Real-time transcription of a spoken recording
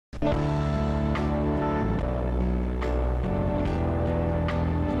The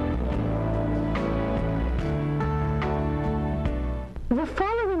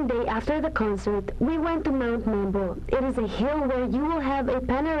following day after the concert, we went to Mount Nebo. It is a hill where you will have a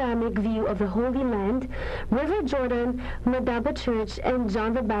panoramic view of the Holy Land, River Jordan, Madaba Church, and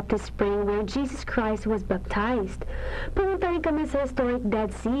John the Baptist Spring where Jesus Christ was baptized. Pumunta rin kami sa historic Dead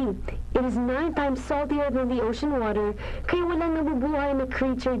Sea. It is 9 times saltier than the ocean water, kaya walang nabubuhay na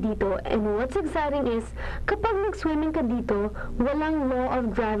creature dito. And what's exciting is, kapag nag-swimming ka dito, walang law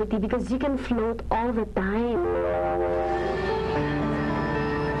of gravity because you can float all the time.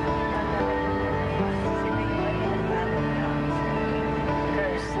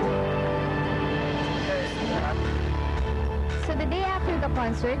 So the day after the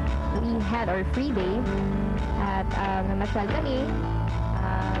concert, we had our free day at namasyal kami.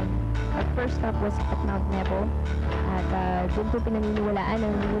 Our first stop was at Mount Nebo at doon po pinaniniwalaan na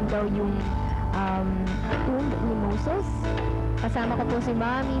yun daw yung tomb ni Moses. Kasama ko po si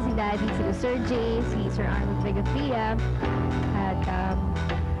Mommy, si Daddy, si Sir Jay, si Sir Arnold Vegafia. At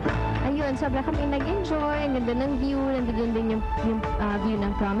ayun, sobra kami nag-enjoy. Ang ganda ng view. Nandun din yung view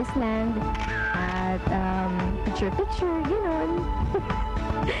ng Promised Land. At picture, gano'n.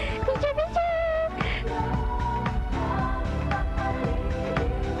 Picture!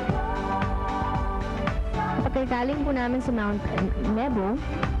 Pagkagaling po namin sa Mount Nebo,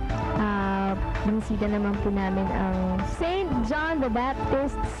 binisita naman po namin ang St. John the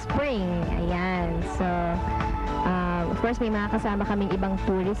Baptist Spring. Ayan. So, of course, may mga kasama kaming ibang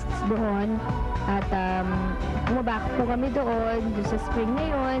tourists doon. At bumabak po kami doon sa spring na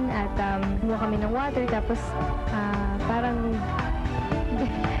yun. At kumuha kami ng water. Tapos parang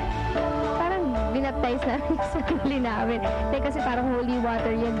binaptize namin sa sarili namin. Kasi parang holy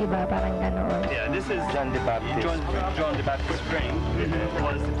water yan, di ba? Parang ganoon. Yeah, this is John the Baptist. John the Baptist Spring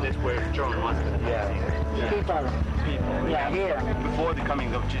was the place where John was baptizing. People. Yeah, here. Before the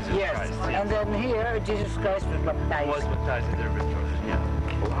coming of Jesus Christ. Yes, and then here, Jesus Christ was baptized. Was baptized in the River Jordan, yeah.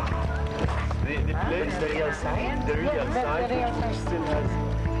 The place, the real site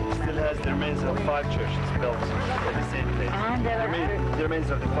still has the remains of 5 churches built at the same place. The remains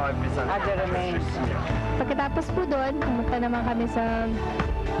of the 5 Byzantine churches. Pagkatapos po doon, pumunta naman kami sa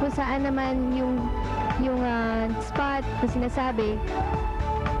kung saan naman yung spot na sinasabi,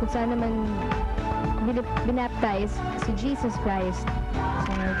 kung saan naman binaptize si Jesus Christ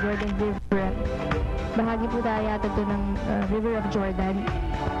sa Jordan River. Bahagi po tayo yata doon ng River of Jordan.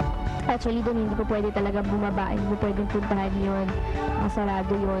 Actually, doon hindi po pwede talaga bumaba, hindi po pwedeng puntahan yun.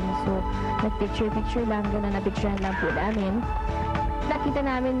 Masarado yun. So, nag-picture lang, gano'n na-picturean lang po namin. Nakita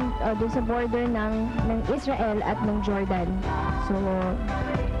namin doon sa border ng Israel at ng Jordan. So,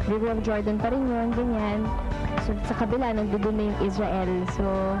 River of Jordan pa rin yun, ganyan. So, sa kabila, nandun na yung Israel. So,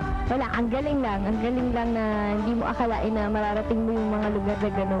 wala, ang galing lang na hindi mo akalain na mararating mo yung mga lugar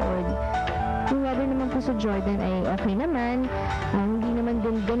na ganoon. Yung weather naman po sa Jordan ay okay naman. Hindi naman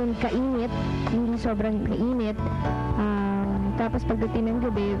din ganun kainit. Hindi sobrang kainit. Tapos pagdating ng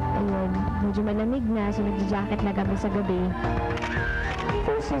gabi, ayun, medyo malamig na. So nag-jacket na kami sa gabi.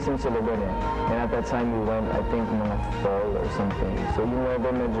 First season sa lugar eh. And at that time we went, I think, mga fall or something. So yung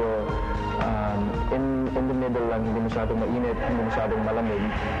weather medyo in the middle lang. Hindi masyadong mainit, hindi masyadong malamig.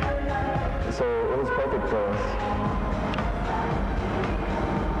 So it was perfect for us.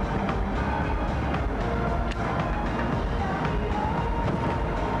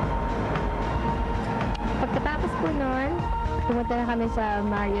 Pagkatapos po nun, pumunta na kami sa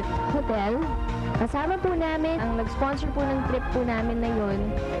Marriott Hotel. Kasama po namin, ang nag-sponsor po ng trip po namin na yun,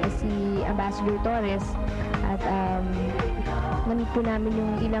 si Ambassador Torres. At namit po namin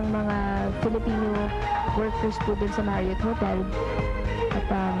yung ilang mga Filipino workers po dun sa Marriott Hotel. At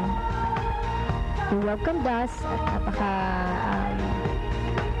they welcomed us. At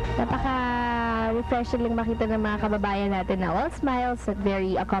napaka-refreshing lang makita ng mga kababayan natin na all smiles at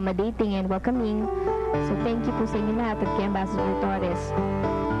very accommodating and welcoming. So thank you po sa inyo lahat at kay Ambassador Torres.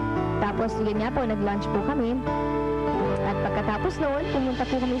 Tapos yun nga po, nag-lunch po kami. At pagkatapos noon, pumunta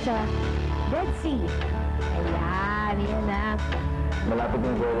po kami sa Dead Sea. Ayan, yan na. Malapit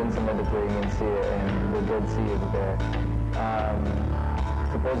yung Jordan sa Mediterranean Sea and the Dead Sea is there.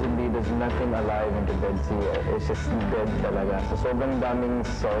 Supposedly, there's nothing alive in the Dead Sea. It's just dead talaga. So sobrang daming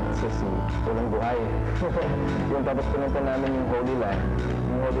salt sa sea. Walang buhay. Yung tapos pinunta namin yung Holy Land.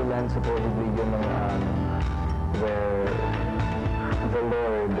 Yung Holy Land supposedly yun ang where the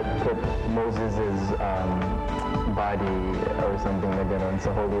Lord put Moses' body or something na gano'n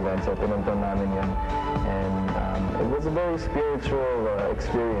sa Holy Land. So pinunta namin yun. And it was a very spiritual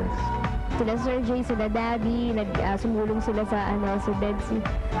experience. Sila Sir Jay, sila Daddy, sumulong sila sa sa Dead Sea.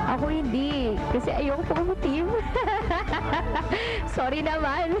 Ako hindi, kasi ayoko po umutim. Sorry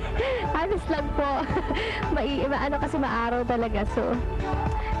naman. Honest lang po. Kasi maaraw talaga. So,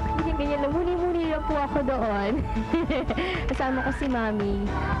 ganyan lang. Muni-muni lang po ako doon. Kasama ko si Mami.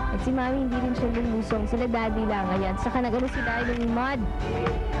 At si Mami hindi rin siya lumusong. Sila Daddy lang. Ayan. Saka nag-ano sila ng mud.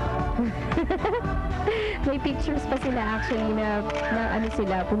 May pictures pa sila actually na ano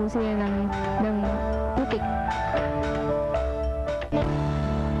sila. Puno sila ng putik.